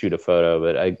tracks to shoot a photo,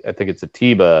 but I think it's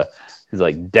Atiba who's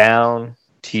like down.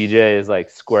 TJ is like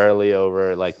squarely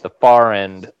over like the far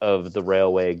end of the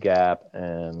railway gap.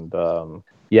 And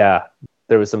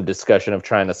there was some discussion of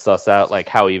trying to suss out like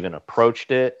how he even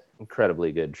approached it.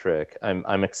 Incredibly good trick.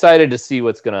 I'm excited to see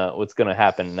what's gonna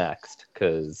happen next,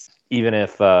 because even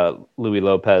if Louis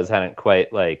Lopez hadn't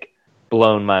quite like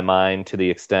blown my mind to the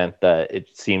extent that it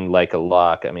seemed like a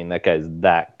lock. I mean, that guy's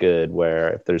that good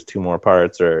where if there's two more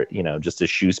parts or, just a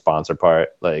shoe sponsor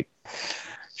part, like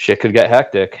shit could get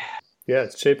hectic. Yeah,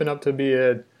 it's shaping up to be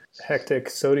a hectic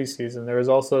Sodi season. There was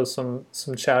also some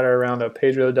chatter around a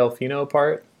Pedro Delfino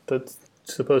part that's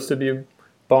supposed to be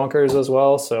bonkers as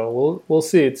well. So we'll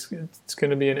see. It's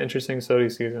going to be an interesting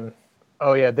Sodi season.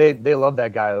 Oh yeah, they love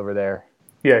that guy over there.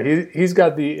 Yeah, he's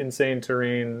got the insane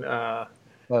terrain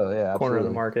corner of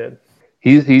the market.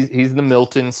 He's the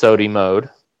Milton Sodi mode.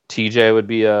 TJ would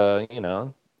be a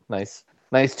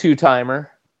nice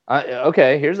two-timer.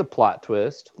 Okay, here's a plot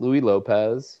twist. Louis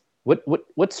Lopez.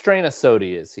 What strain of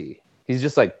Sodi is he? He's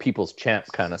just like people's champ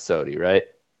kind of Sodi, right?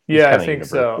 Yeah, I think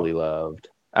so. Universally loved.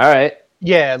 All right.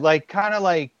 Yeah, like kind of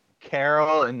like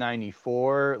Carroll in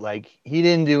 '94. Like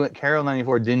Carroll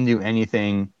 '94 didn't do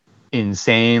anything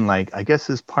insane. Like I guess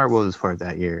what was his part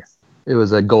that year? It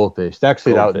was a goldfish.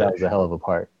 Actually, that was a hell of a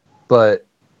part. But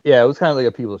yeah, it was kind of like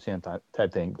a people's champ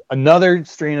type thing. Another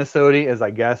strain of Sodi is, I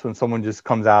guess, when someone just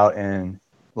comes out and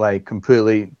like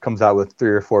completely comes out with 3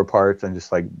 or 4 parts and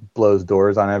just like blows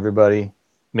doors on everybody.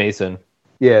 Mason.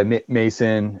 Yeah,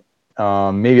 Mason.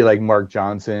 Maybe like Mark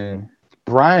Johnson.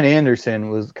 Brian Anderson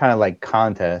was kind of like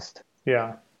contest.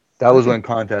 Yeah. That was when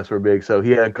contests were big. So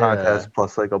he had contest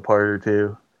plus like a part or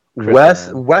two.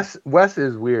 Wes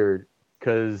is weird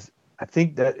because I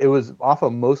think that it was off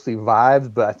of mostly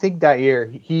vibes, but I think that year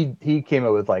he came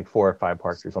up with like 4 or 5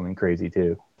 parts or something crazy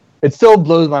too. It still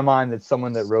blows my mind that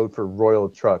someone that rode for Royal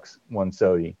Trucks won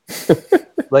Sodi.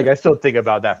 Like I still think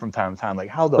about that from time to time. Like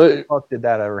how the fuck did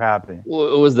that ever happen?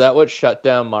 Was that what shut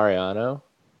down Mariano?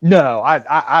 No,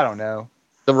 I don't know.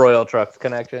 The Royal Trucks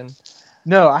connection?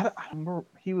 No, I remember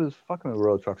he was fucking with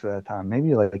Royal Trucks at that time.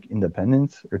 Maybe like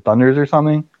Independence or Thunders or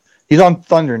something. He's on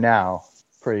Thunder now,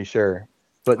 pretty sure.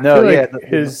 But no,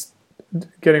 his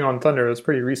getting on Thunder was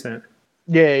pretty recent.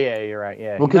 Yeah, you're right.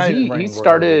 Yeah, well, because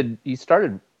he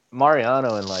started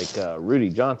Mariano and like Rudy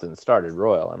Johnson started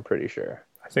Royal. I'm pretty sure.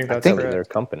 I think that's their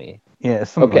company. Yeah,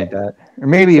 something like that. Or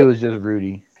maybe it was just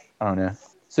Rudy. I don't know.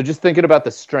 So just thinking about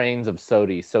the strains of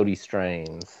Sodi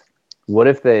strains. What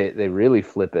if they really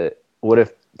flip it? What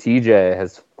if TJ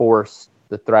has forced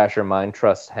the Thrasher Mind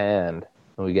Trust hand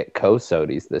and we get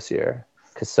co-Sodis this year?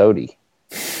 Kasodi.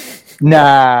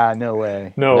 Nah, no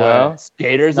way. No way.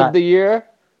 Skaters of the year?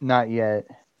 Not yet.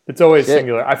 It's always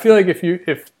singular. I feel like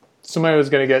if somebody was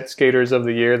going to get Skaters of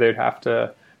the Year, they'd have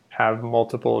to have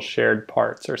multiple shared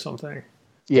parts or something.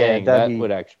 Yeah, that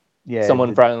would actually. Yeah,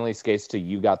 someone finally skates to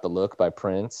 "You Got the Look" by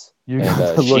Prince and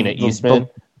Sheena Eastman.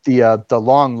 The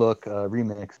Long Look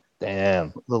remix.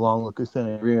 Damn. The Long Look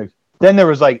remix. Then there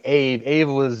was like Ave. Ave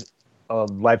was a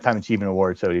Lifetime Achievement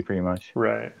Award, Sodi, pretty much.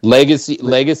 Right. Legacy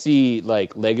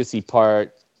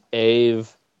part. Ave,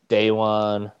 Day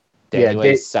One, Danny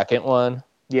Way's second one.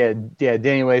 Yeah,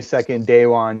 Danny Way's second. Day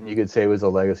One, you could say, was a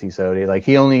legacy Sodi. Like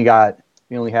he only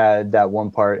had that one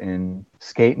part in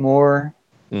Skate More,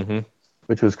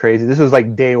 which was crazy. This was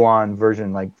like Day One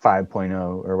version like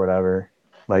 5.0 or whatever.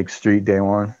 Like Street Day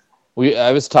One.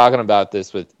 I was talking about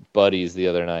this with buddies the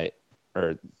other night,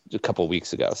 or a couple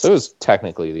weeks ago. So it was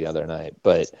technically the other night,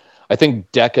 but I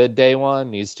think Deca Day One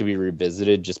needs to be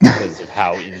revisited just because of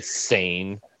how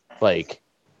insane, like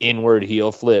inward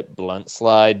heel flip blunt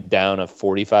slide down a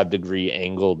 45-degree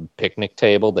angled picnic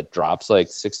table that drops like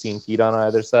 16 feet on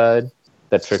either side.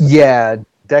 That trick. Yeah,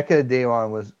 Deca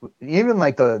Daewon was even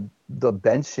like the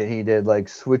bench shit he did, like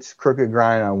switch crooked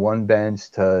grind on one bench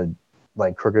to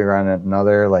like crooked grind on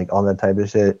another, like all that type of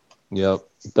shit. Yep.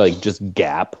 Like just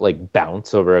gap, like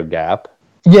bounce over a gap.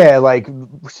 Yeah, like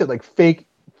shit, like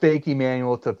fakey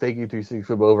manual to fakey 360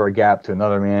 flip over a gap to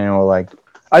another manual. Like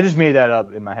I just made that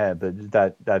up in my head, but just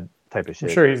that type of shit.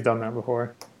 I'm sure he's done that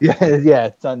before. Yeah,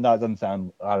 it's not doesn't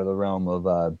sound out of the realm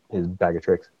of his bag of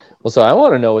tricks. Well, so I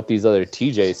want to know what these other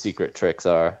TJ secret tricks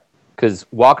are, because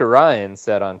Walker Ryan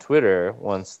said on Twitter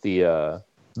once the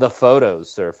photos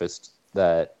surfaced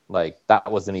that like that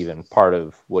wasn't even part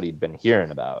of what he'd been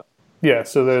hearing about. Yeah,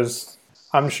 so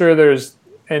I'm sure there's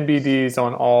NBDs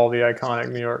on all the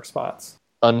iconic New York spots.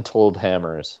 Untold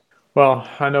hammers. Well,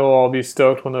 I know I'll be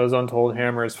stoked when those untold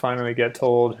hammers finally get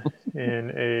told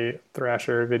in a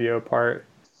Thrasher video part.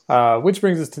 Which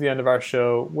brings us to the end of our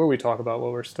show where we talk about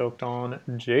what we're stoked on.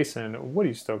 Jason, what are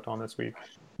you stoked on this week?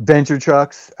 Venture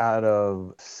trucks out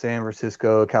of San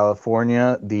Francisco,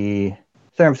 California. The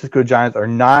San Francisco Giants are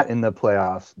not in the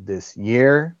playoffs this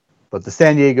year, but the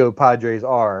San Diego Padres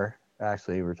are.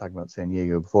 Actually, we were talking about San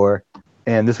Diego before.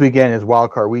 And this weekend is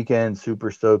Wild Card Weekend.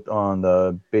 Super stoked on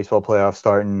the baseball playoffs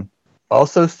starting.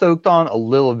 Also stoked on a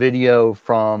little video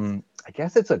from, I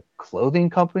guess it's a clothing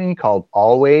company called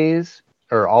Always,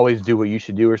 or Always Do What You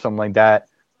Should Do or something like that.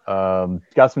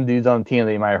 Got some dudes on the team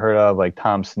that you might have heard of, like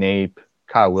Tom Snape,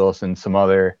 Kyle Wilson, some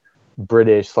other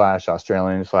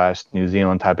British/Australian/New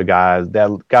Zealand type of guys.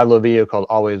 That got a little video called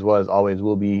Always Was, Always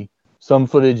Will Be. Some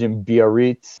footage in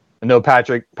Biarritz. I know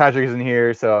Patrick isn't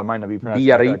here, so I might not be pronouncing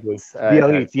Biarritz.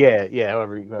 Biarritz, yeah,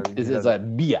 however Is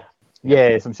like Bia?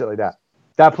 Yeah, some shit like that.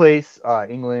 That place,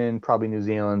 England, probably New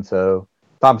Zealand. So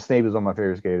Tom Snape is one of my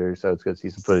favorite skaters, so it's good to see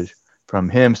some footage from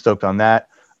him. Stoked on that.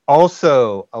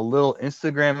 Also, a little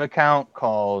Instagram account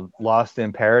called Lost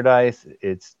in Paradise.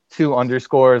 It's 2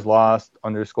 underscores,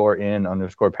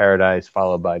 lost_in_paradise,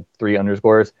 followed by 3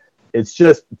 underscores. It's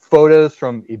just photos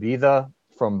from Ibiza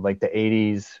from like the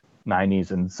 80s,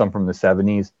 90s, and some from the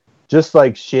 70s. Just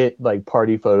like shit, like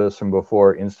party photos from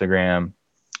before Instagram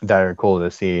that are cool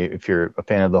to see if you're a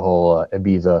fan of the whole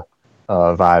Ibiza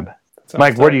vibe.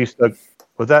 Mike, tight. where do you stuck?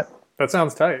 What's that? That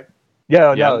sounds tight.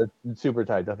 Yeah, no, it's super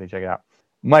tight. Definitely check it out.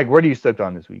 Mike, where do you stoked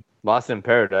on this week? Lost in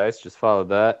Paradise. Just followed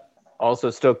that.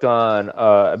 Also stoked on.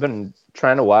 I've been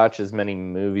trying to watch as many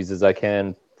movies as I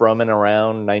can from and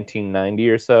around 1990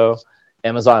 or so.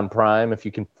 Amazon Prime, if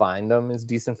you can find them, is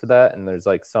decent for that. And there's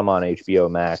like some on HBO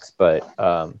Max, but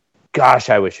gosh,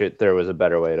 I wish there was a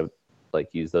better way to like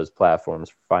use those platforms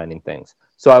for finding things.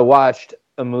 So I watched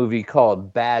a movie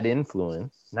called Bad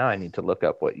Influence. Now I need to look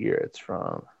up what year it's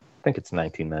from. I think it's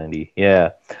 1990.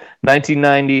 Yeah,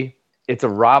 1990. It's a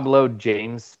Rob Lowe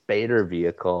James Spader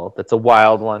vehicle. That's a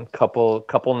wild one. Couple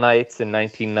nights in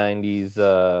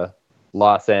 1990s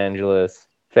Los Angeles.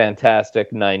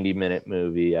 Fantastic 90-minute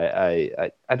movie.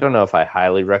 I don't know if I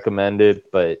highly recommend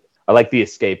it, but I like the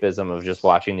escapism of just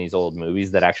watching these old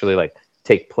movies that actually like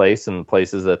take place in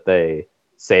places that they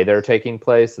say they're taking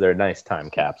place. They're nice time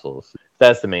capsules.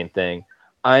 That's the main thing.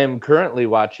 I am currently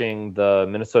watching the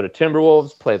Minnesota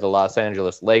Timberwolves play the Los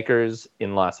Angeles Lakers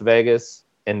in Las Vegas.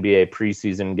 NBA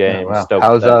preseason game. Oh,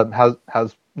 wow.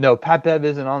 How's no, Pat Bev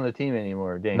isn't on the team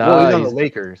anymore. Dang. No, well, he's on the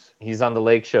Lakers. He's on the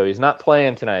Lake Show. He's not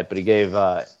playing tonight, but he gave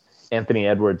Anthony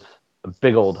Edwards a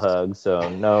big old hug. So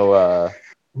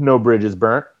no bridges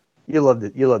burnt. You love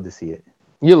to see it.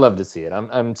 You love to see it.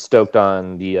 I'm stoked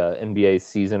on the NBA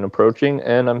season approaching,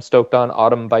 and I'm stoked on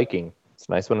autumn biking. It's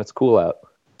nice when it's cool out.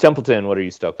 Templeton, what are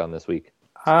you stoked on this week?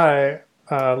 I,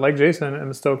 like Jason,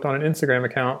 am stoked on an Instagram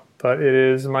account, but it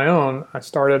is my own. I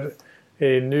started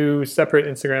a new separate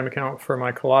Instagram account for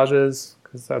my collages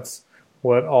because that's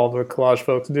what all the collage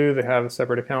folks do. They have a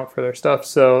separate account for their stuff.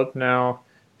 So now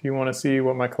if you want to see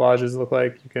what my collages look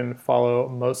like, you can follow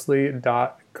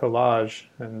mostly.collage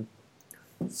and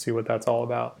see what that's all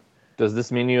about. Does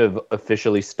this mean you have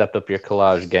officially stepped up your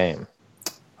collage game?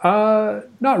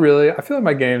 Not really. I feel like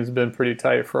my game's been pretty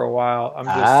tight for a while. I'm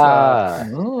just I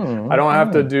don't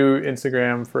have to do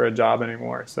Instagram for a job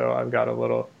anymore, so I've got a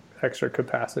little extra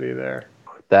capacity there.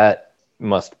 That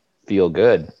must feel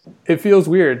good. It feels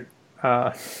weird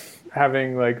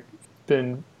having like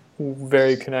been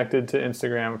very connected to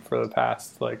Instagram for the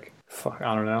past like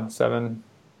I don't know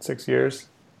 6 years.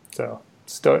 So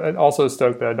also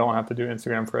stoked that I don't have to do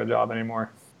Instagram for a job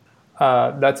anymore.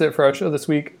 That's it for our show this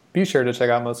week. Be sure to check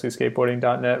out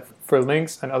mostlyskateboarding.net for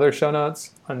links and other show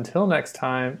notes. Until next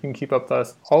time, you can keep up with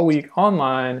us all week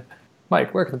online.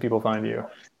 Mike, where can people find you?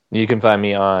 You can find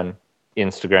me on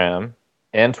Instagram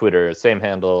and Twitter, same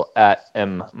handle, at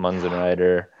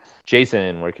 @mmunzenrider.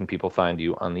 Jason, where can people find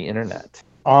you on the internet?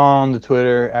 On the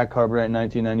Twitter, at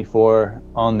Carbonite1994.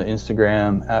 On the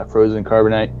Instagram, at Frozen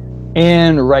Carbonite.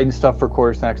 And writing stuff for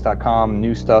quartersnacks.com.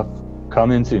 New stuff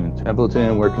coming soon.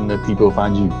 Templeton, where can the people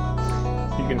find you?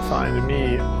 You can find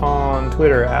me on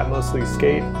Twitter at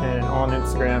mostlyskate and on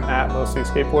Instagram at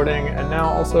mostlyskateboarding and now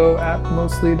also at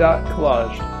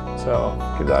mostly.collage. So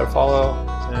give that a follow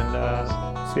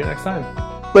and see you next time.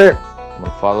 Later. I'm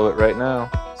going to follow it right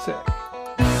now.